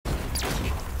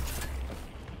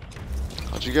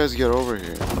How'd you guys get over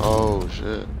here? Oh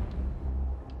shit.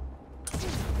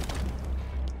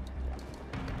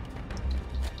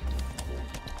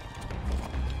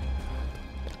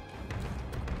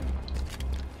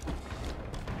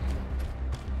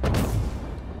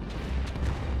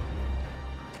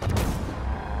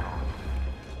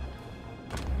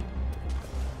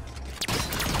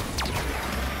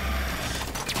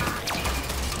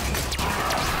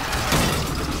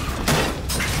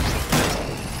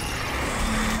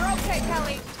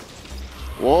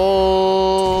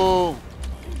 Whoa!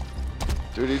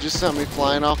 Dude, he just sent me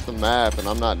flying off the map and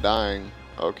I'm not dying.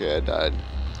 Okay, I died.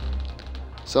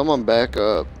 Someone back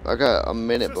up. I got a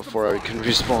minute before I can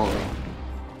respawn.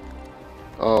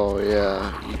 Oh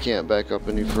yeah, you can't back up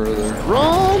any further.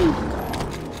 Run!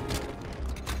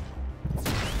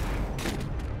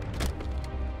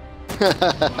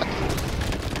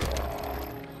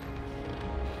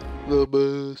 The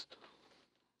best.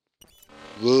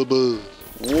 The best.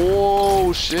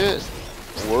 Whoa, shit.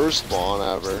 Worst spawn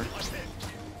ever.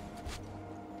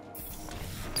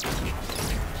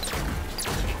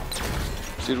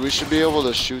 Dude, we should be able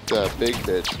to shoot that big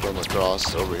bitch from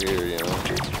across over here, you know?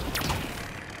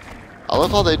 I love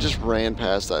how they just ran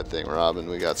past that thing, Rob, and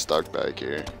we got stuck back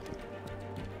here.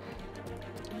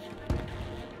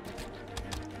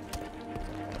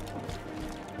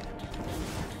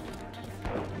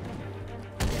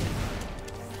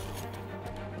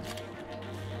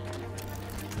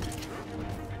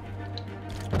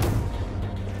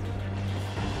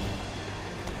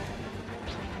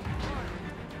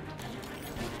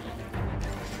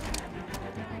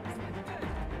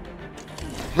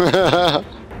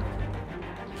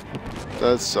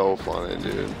 That's so funny,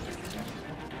 dude.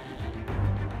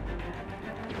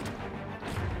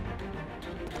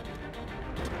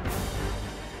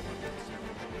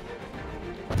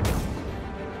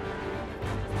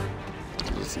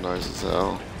 It's nice as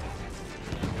hell.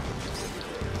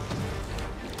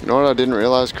 You know what I didn't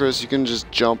realize, Chris? You can just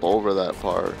jump over that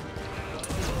part.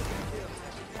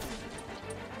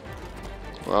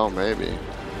 Well, maybe.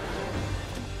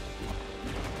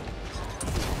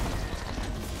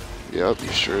 Yep, you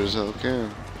sure as hell can.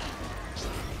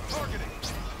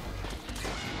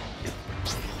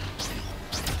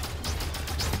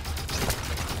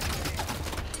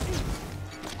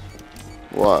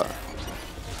 What?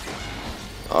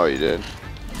 Oh, you did.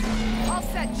 All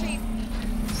set, Chief.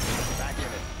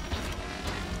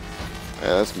 Yeah,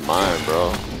 that's mine,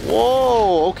 bro.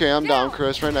 Whoa! Okay, I'm down,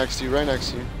 Chris. Right next to you, right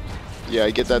next to you. Yeah,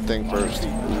 get that thing first.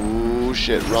 Ooh,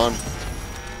 shit, run.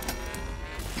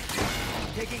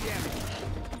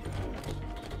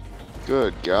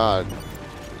 Good God.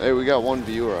 Hey, we got one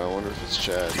viewer. I wonder if it's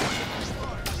Chad.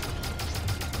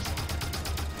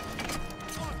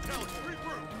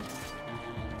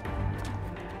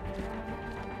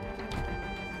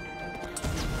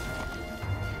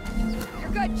 You're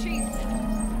good, Chief.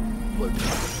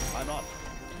 I'm up.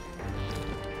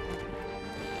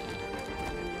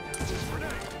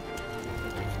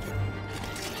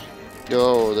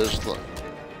 Yo, there's like...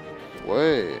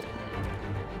 Wait.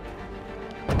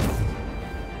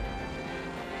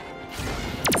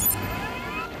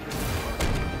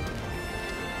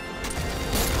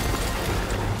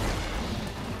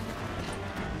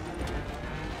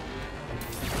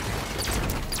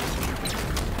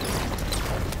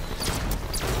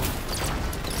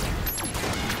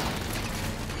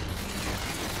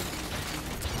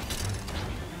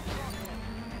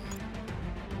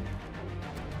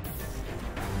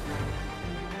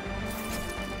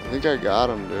 I think I got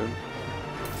him, dude.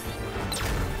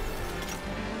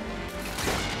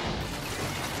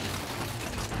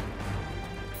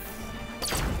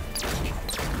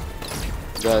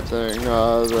 That thing,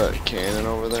 that cannon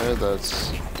over there,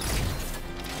 that's...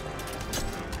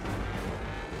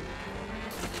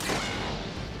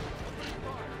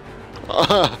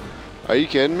 Are you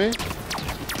kidding me?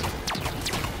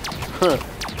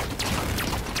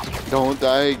 Don't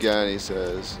die again, he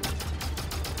says.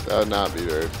 That would not be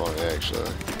very funny,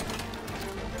 actually.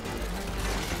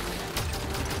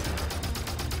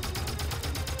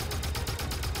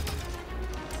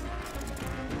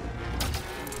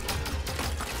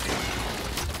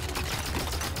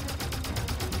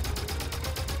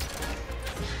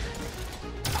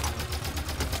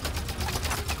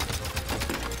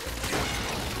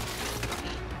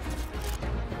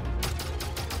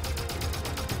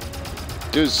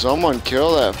 Dude, someone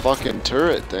kill that fucking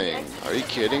turret thing. Are you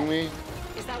kidding me?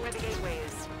 Is that where the gateway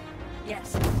is?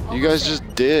 Yes. You guys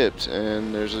just dipped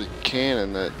and there's a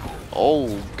cannon that...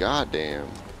 Oh, goddamn.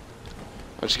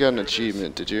 I just got an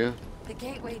achievement, did you? The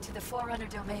gateway to the Forerunner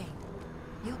domain.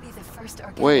 You'll be the first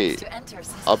organics Wait, to enter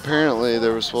since apparently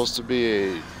there was supposed to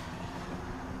be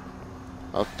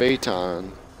a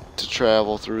phaeton to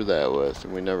travel through that with,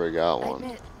 and we never got I one.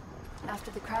 admit, after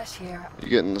the crash here, You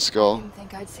getting the I skull? didn't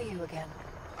think I'd see you again.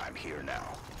 I'm here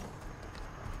now.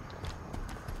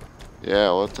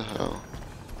 Yeah, what the hell?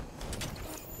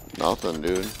 Nothing,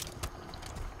 dude.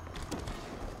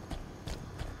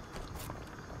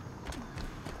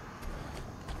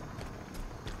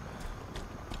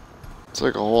 It's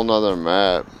like a whole nother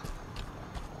map.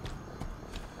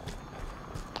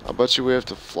 I bet you we have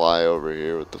to fly over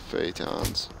here with the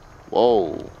phaetons.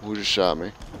 Whoa, who just shot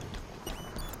me?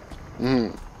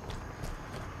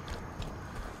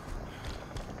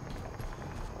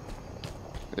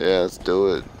 Yeah, let's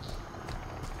do it.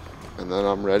 And then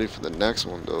I'm ready for the next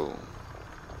one, though.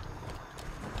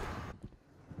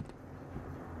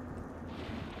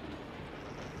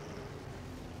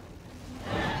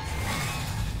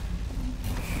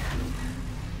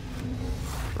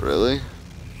 Really?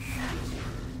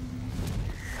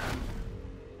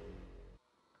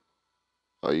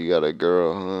 Oh, you got a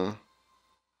girl,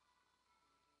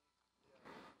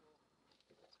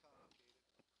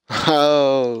 huh?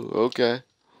 Oh, okay.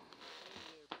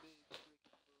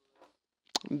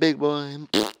 Big boy.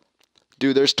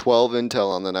 Dude, there's 12 intel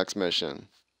on the next mission.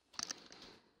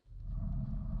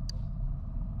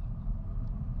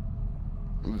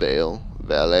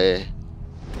 Valet.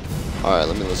 Alright,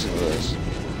 let me listen to this.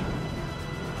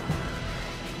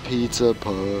 Pizza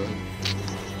Punt.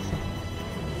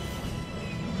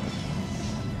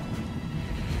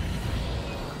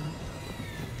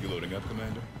 You loading up,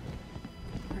 Commander?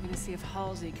 We're gonna see if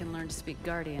Halsey can learn to speak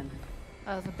Guardian.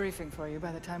 I'll have a briefing for you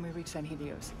by the time we reach San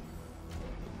Helios.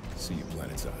 See you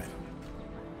planetside.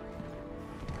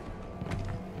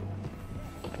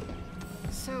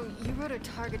 So, you wrote a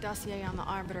target dossier on the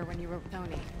Arbiter when you wrote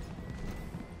Tony.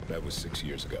 That was 6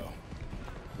 years ago.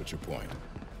 What's your point?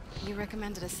 You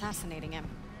recommended assassinating him.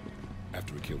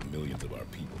 After he killed millions of our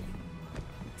people,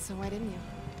 So why didn't you?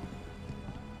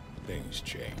 things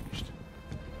changed.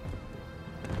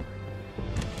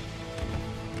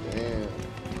 Damn.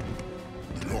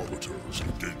 The Arbiter is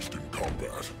engaged in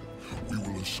combat. We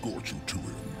will escort you to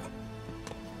him.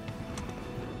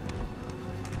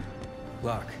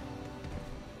 Locke.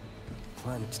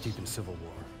 Planet's deep in civil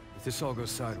war. If this all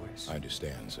goes sideways... I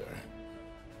understand, sir.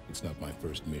 It's not my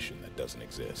first mission that doesn't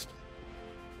exist.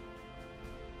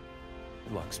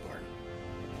 Good luck, Spartan.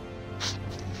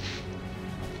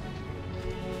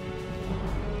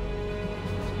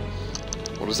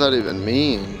 What does that even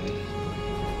mean?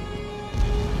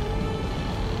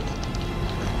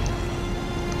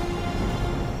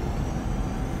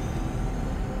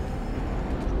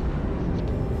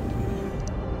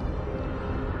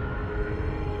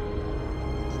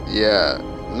 Yeah.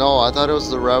 No, I thought it was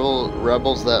the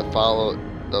rebels that followed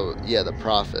the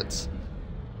prophets.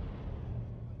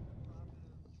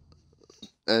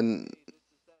 And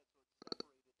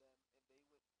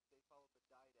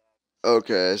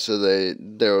okay, so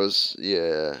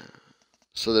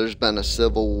so there's been a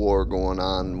civil war going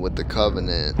on with the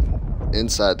Covenant,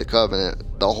 inside the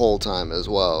Covenant, the whole time as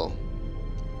well.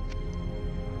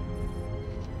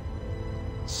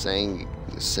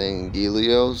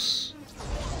 Sangelios?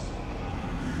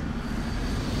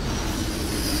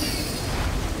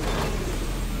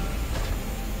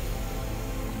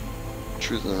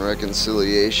 Truth and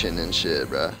reconciliation and shit,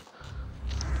 bruh.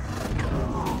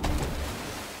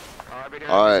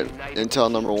 Alright, intel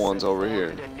number 1's over here.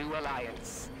 A new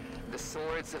alliance, the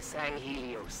Swords of San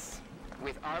Helios.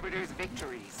 With Arbiter's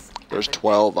victories, There's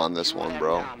 12 on this one,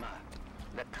 bro.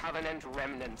 the Covenant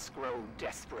remnants grow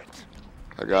desperate.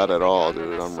 I got it all,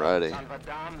 dude. I'm ready.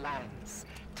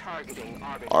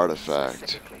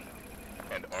 Artifact.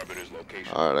 And Arbiter's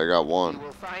location. Alright, I got You one.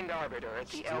 will find Arbiter at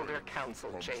the Elder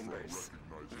Council chambers.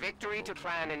 Victory to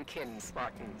clan and kin,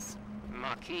 Spartans.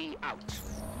 Maquis out.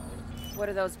 What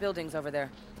are those buildings over there?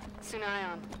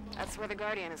 Sunaion. That's where the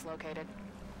Guardian is located.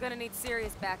 Gonna need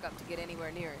serious backup to get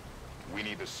anywhere near it. We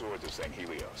need the Swords of San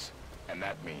Helios. And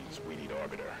that means we need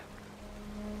Arbiter.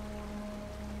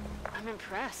 I'm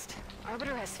impressed.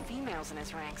 Arbiter has females in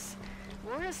his ranks.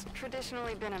 War has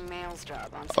traditionally been a male's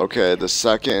job on San Okay, Helios.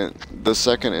 the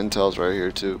second intel's right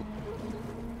here too.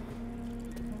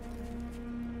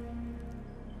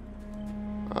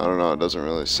 I don't know, it doesn't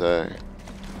really say.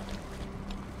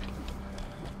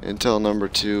 Intel number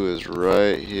 2 is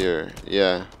right here.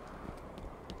 Yeah.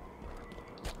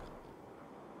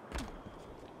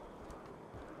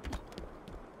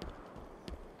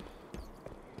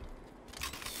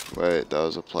 Wait, that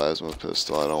was a plasma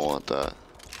pistol. I don't want that.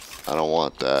 I don't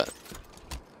want that.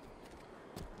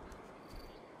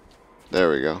 There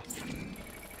we go.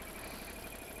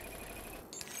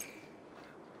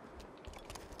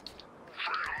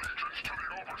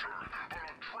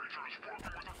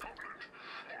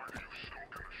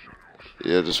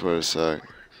 Yeah, just wait a sec.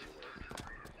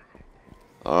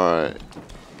 Alright.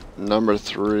 Number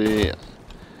 3.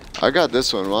 I got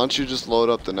this one. Why don't you just load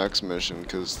up the next mission?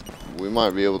 Because we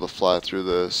might be able to fly through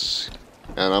this.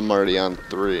 And I'm already on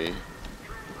 3.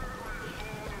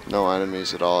 No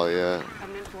enemies at all yet.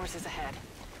 Covenant forces ahead.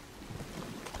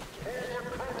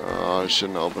 Oh, I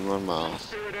shouldn't open my mouth.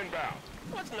 Spirit inbound.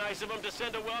 What's nice of them to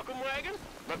send a welcome wagon?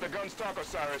 Let the guns talk,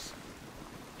 Osiris.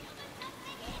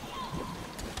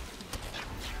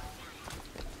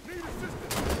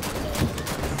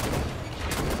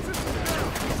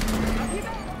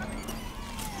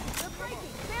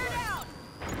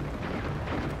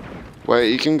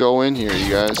 Wait, you can go in here, you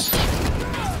guys.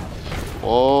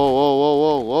 Whoa, whoa,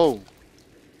 whoa, whoa,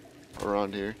 whoa.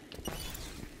 Around here.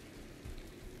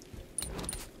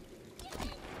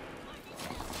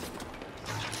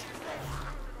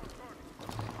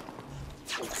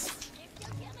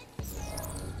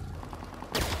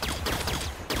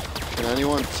 Can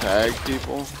anyone tag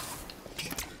people?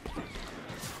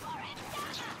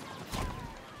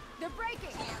 They're breaking.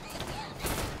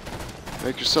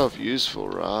 Make yourself useful,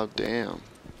 Rob. Damn.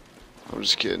 I'm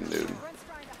just kidding, dude. Grunt's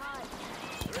trying to hide.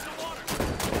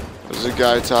 There's a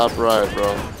guy top right,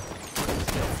 bro.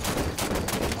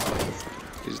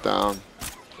 He's down.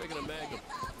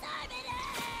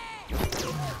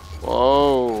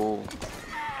 Whoa.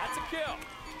 That's a kill.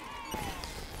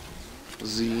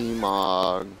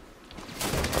 Z-Mog.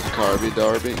 Carby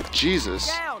Darby. Jesus.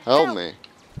 Help me.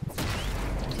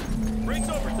 Breaks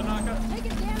over, Tanaka. Taking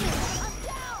damage. I'm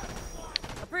down.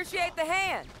 Appreciate the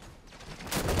hand.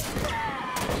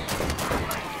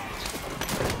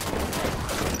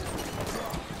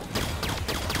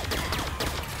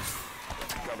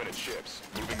 Covenant ships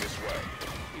moving this way.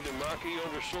 Either Maki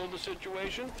oversold the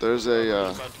situation. There's a,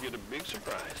 About to get a big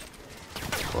surprise.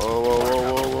 whoa, whoa,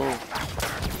 whoa, whoa, whoa.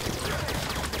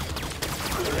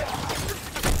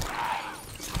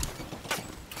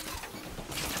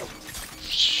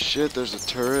 Shit, there's a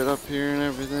turret up here and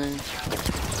everything.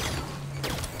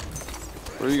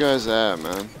 Where you guys at,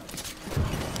 man?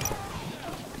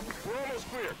 We're almost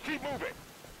clear. Keep moving.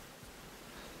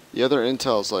 The other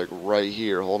intel's like right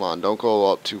here. Hold on, don't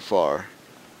go up too far.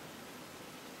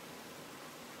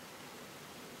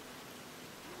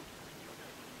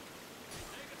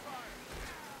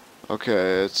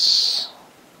 Okay, it's,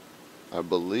 I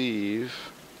believe.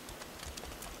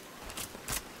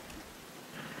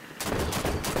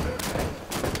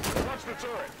 Watch the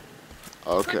turret.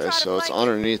 Okay, so it's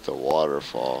underneath the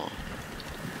waterfall.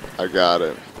 I got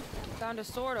it. Found a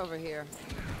sword over here.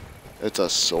 It's a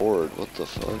sword. What the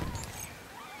fuck?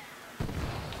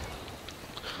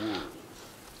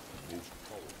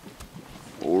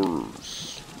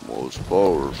 Orders most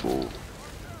powerful.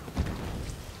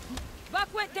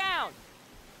 Buck went down.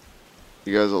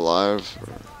 You guys alive?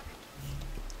 Or?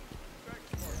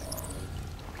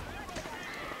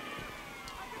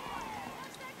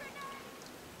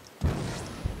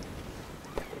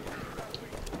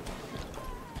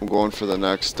 I'm going for the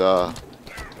next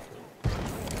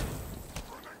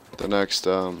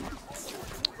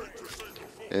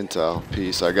intel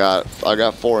piece. I got 4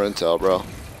 intel, bro.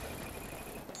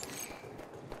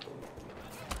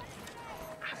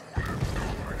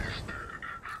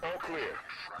 All clear.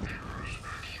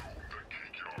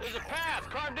 There's a path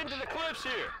carved into the cliffs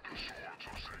here.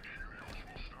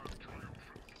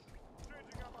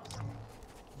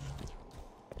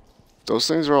 Those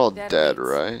things are all Dead dead, weights.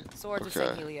 right? Swords of Okay,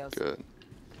 St. Helios. good.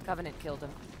 Covenant killed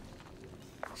him.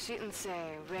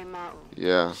 Shinsei, Remau.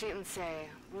 Yeah. Shinsei,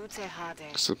 Rute Hade.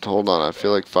 Except, hold on, I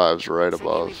feel like 5's right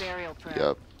above. Burial prayer.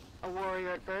 Yep. A warrior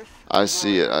at birth. I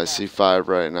see it. I see 5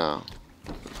 right now.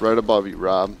 It's right above you,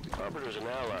 Rob. Arbiter's an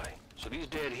ally, so these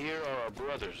dead here are our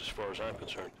brothers as far as I'm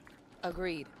concerned.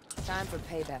 Agreed. Time for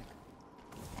payback.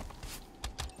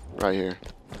 Right here.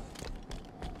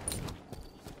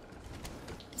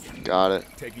 Got it.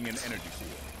 Taking an energy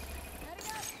field.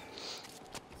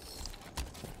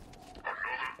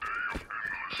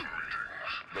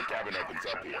 The cabin opens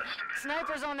up here.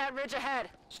 Snipers on that ridge ahead.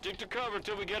 Stick to cover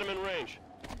until we get them in range.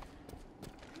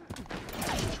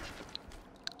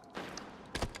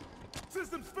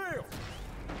 Systems failed.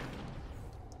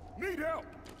 Need help.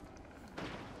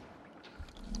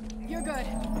 You're good.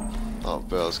 Oh,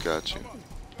 Bell's got you.